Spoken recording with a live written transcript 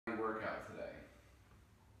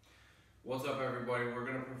What's up, everybody? We're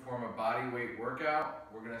going to perform a body weight workout.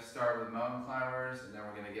 We're going to start with mountain climbers and then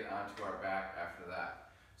we're going to get onto our back after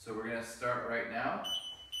that. So we're going to start right now.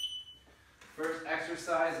 First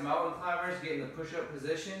exercise, mountain climbers, get in the push-up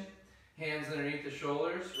position. Hands underneath the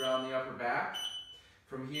shoulders, around the upper back.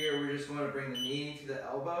 From here, we're just going to bring the knee to the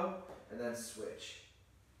elbow and then switch.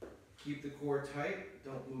 Keep the core tight.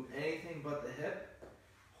 Don't move anything but the hip.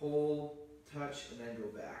 Hold, touch, and then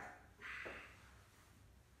go back.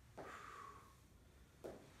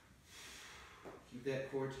 Keep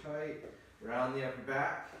that core tight, around the upper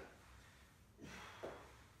back.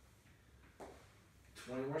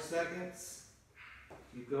 20 more seconds.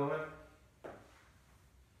 Keep going.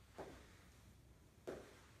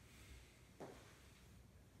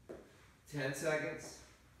 10 seconds.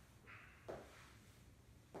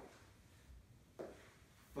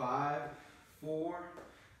 5, 4,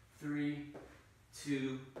 3,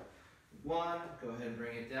 2, 1. Go ahead and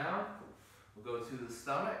bring it down. We'll go to the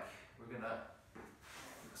stomach. We're gonna,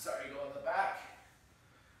 go on the back.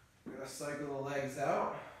 We're gonna cycle the legs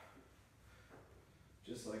out,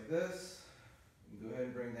 just like this. And go ahead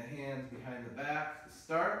and bring the hands behind the back to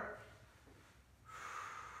start.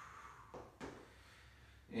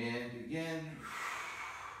 And again,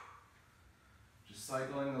 just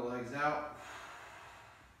cycling the legs out.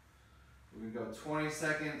 We're gonna go 20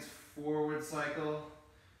 seconds forward cycle,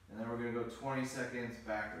 and then we're gonna go 20 seconds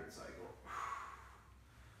backward cycle.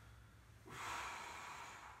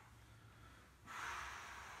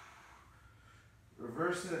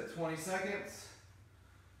 Reverse it at 20 seconds.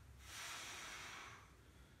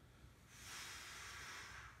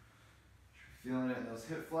 Feeling it in those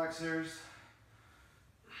hip flexors.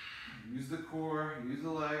 Use the core, use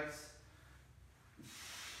the legs.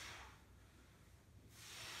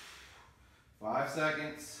 5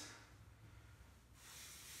 seconds.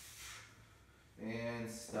 And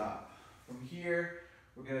stop. From here,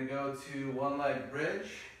 we're going to go to one leg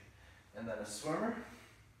bridge and then a swimmer.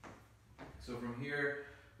 So from here,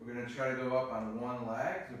 we're going to try to go up on one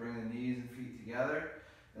leg to bring the knees and feet together,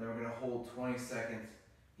 and then we're going to hold 20 seconds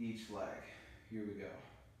each leg. Here we go.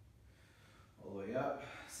 All the way up,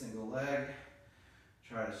 single leg.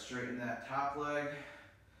 Try to straighten that top leg.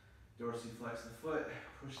 Dorsiflex the foot,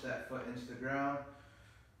 push that foot into the ground.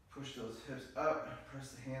 Push those hips up,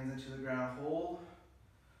 press the hands into the ground, hold.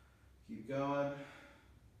 Keep going.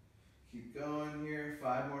 Keep going here.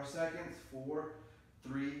 5 more seconds. 4,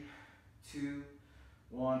 3, 2,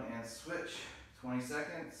 1, and switch. 20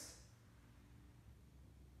 seconds.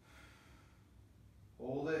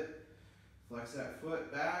 Hold it. Flex that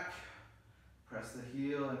foot back. Press the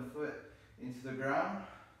heel and foot into the ground.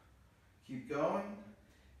 Keep going.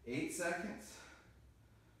 8 seconds.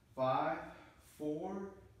 5, 4,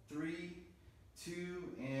 3, 2,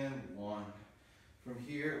 and 1. From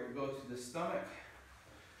here, we'll go to the stomach.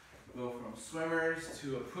 We'll go from swimmers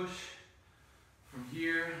to a push. From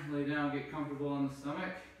here, lay down, get comfortable on the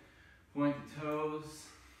stomach. Point the toes.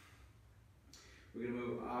 We're gonna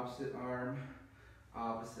move opposite arm,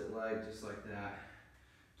 opposite leg, just like that.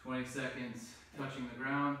 20 seconds touching the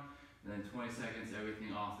ground, and then 20 seconds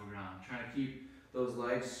everything off the ground. Trying to keep those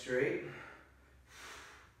legs straight.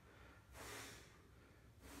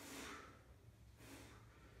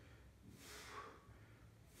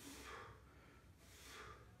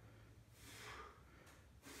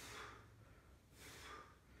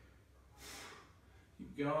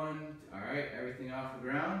 Keep going. All right, everything off the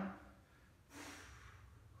ground.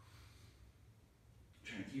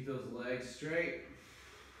 Trying to keep those legs straight.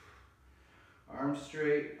 Arms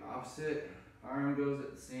straight, opposite. Arm goes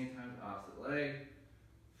at the same time as opposite leg.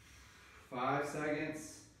 5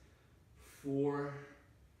 seconds. 4,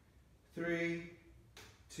 3,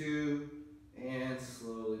 2, and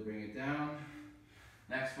slowly bring it down.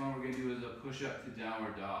 Next one we're going to do is a push up to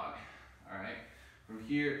downward dog. All right. From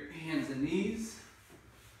here, hands and knees.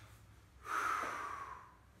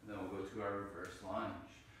 And then we'll go to our reverse lunge.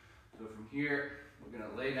 So from here, we're going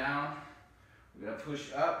to lay down. We're going to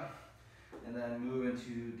push up and then move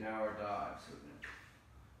into downward dog. So we're going to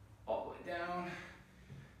all the way down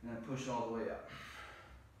and then push all the way up.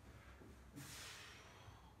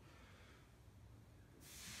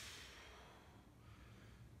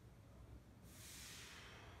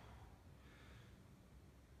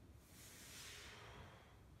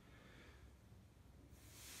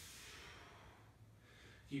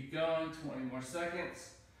 Keep going, 20 more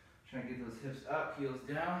seconds. Try and get those hips up, heels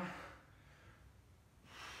down.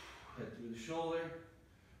 Head through the shoulder.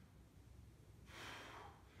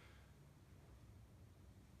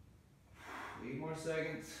 8 more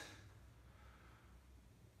seconds.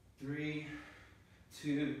 3,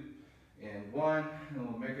 2, and 1, and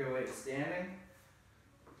we'll make our way to standing.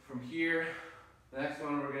 From here, the next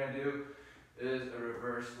one we're gonna do is a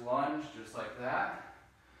reverse lunge, just like that,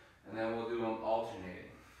 and then we'll do them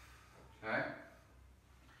alternating, okay?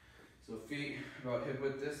 So feet about hip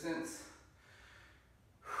width distance.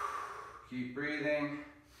 Keep breathing.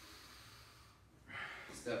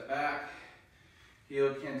 Step back.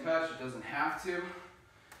 Heel can touch, it doesn't have to.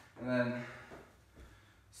 And then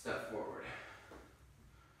step forward.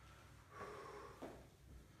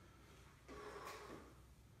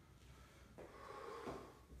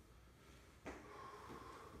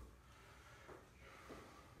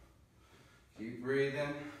 Keep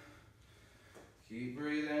breathing. Keep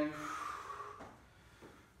breathing.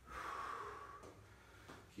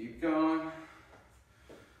 Keep going.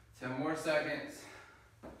 10 more seconds.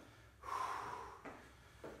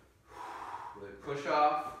 Really push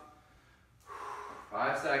off.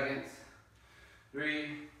 5 seconds.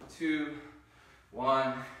 3, 2,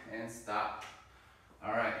 1, and stop.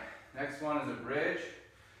 All right, next one is a bridge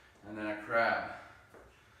and then a crab.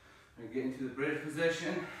 We get into the bridge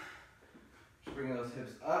position. Just bring those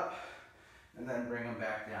hips up and then bring them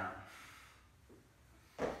back down.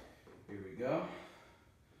 Here we go.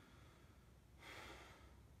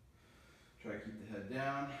 Try to keep the head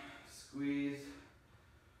down, squeeze,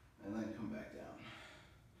 and then come back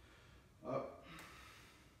down. Up,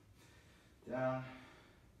 down,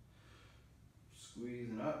 squeeze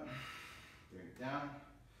and up, bring it down,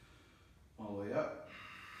 all the way up,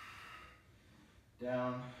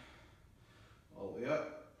 down, all the way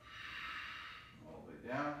up, all the way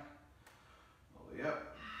down, all the way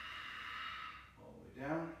up, all the way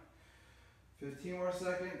down. 15 more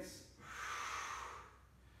seconds.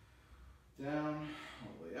 Down,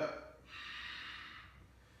 all the way up,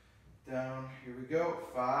 down, here we go,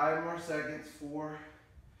 5 more seconds, 4,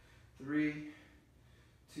 3,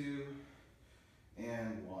 2,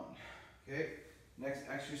 and 1. Okay, next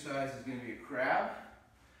exercise is going to be a crab,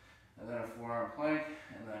 and then a forearm plank,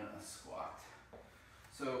 and then a squat.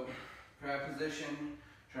 So, crab position,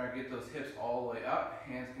 try to get those hips all the way up,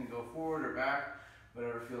 hands can go forward or back,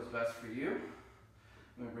 whatever feels best for you.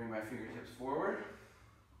 I'm going to bring my fingertips forward.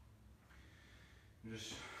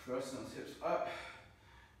 Just thrust those hips up,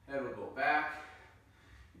 head will go back.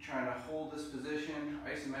 You're trying to hold this position,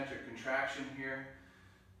 isometric contraction here.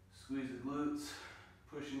 Squeeze the glutes,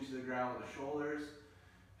 push into the ground with the shoulders,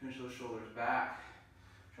 pinch those shoulders back.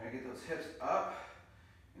 Try to get those hips up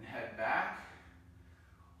and head back.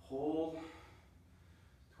 Hold,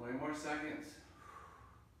 20 more seconds.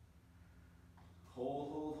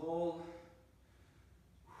 Hold, hold, hold.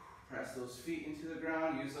 Press those feet into the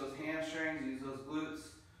ground, use those hamstrings, use those glutes.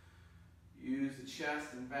 Use the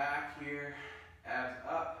chest and back here. Abs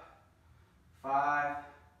up. 5,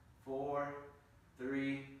 4,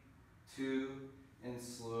 3, 2, and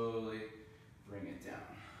slowly bring it down.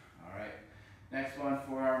 All right. Next one,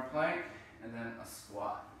 forearm plank, and then a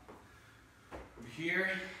squat. From here,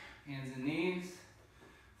 hands and knees,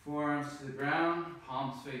 forearms to the ground,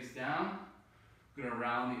 palms face down. We're gonna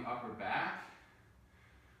round the upper back.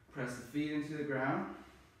 Press the feet into the ground.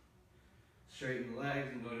 Straighten the legs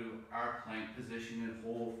and go to our plank position and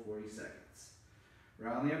hold 40 seconds.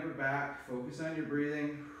 Round the upper back, focus on your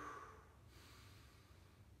breathing.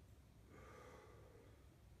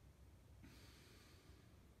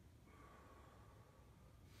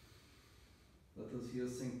 Let those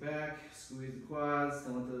heels sink back, squeeze the quads,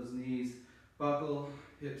 don't let those knees buckle,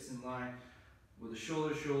 hips in line with the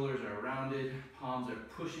shoulders. Shoulders are rounded, palms are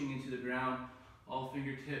pushing into the ground. All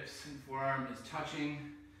fingertips and forearm is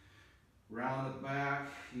touching. Round the back,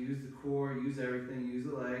 use the core, use everything, use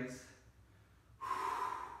the legs.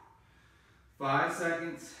 5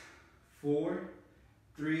 seconds, 4,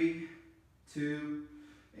 3, 2,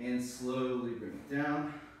 and slowly bring it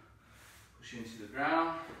down. Push into the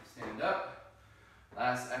ground, stand up.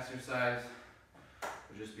 Last exercise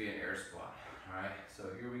will just be an air squat. All right, so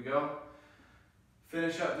here we go.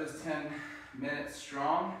 Finish up this 10 minutes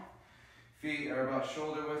strong. Feet are about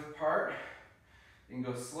shoulder width apart. You can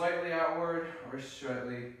go slightly outward or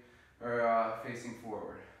slightly or facing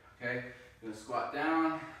forward. Okay, you're gonna squat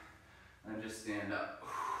down and just stand up.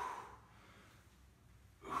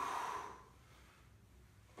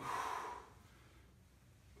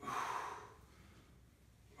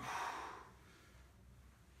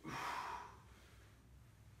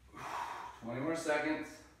 20 more seconds.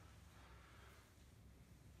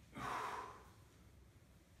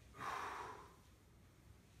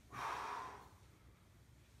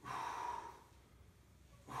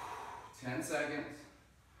 Seconds.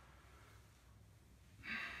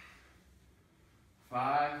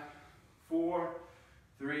 5, 4,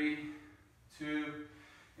 3, 2,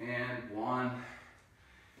 and 1.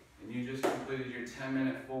 And you just completed your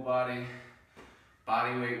 10-minute full body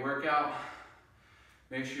weight workout.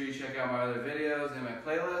 Make sure you check out my other videos in my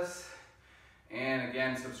playlist. And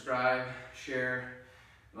again, subscribe, share,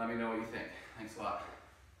 let me know what you think. Thanks a lot.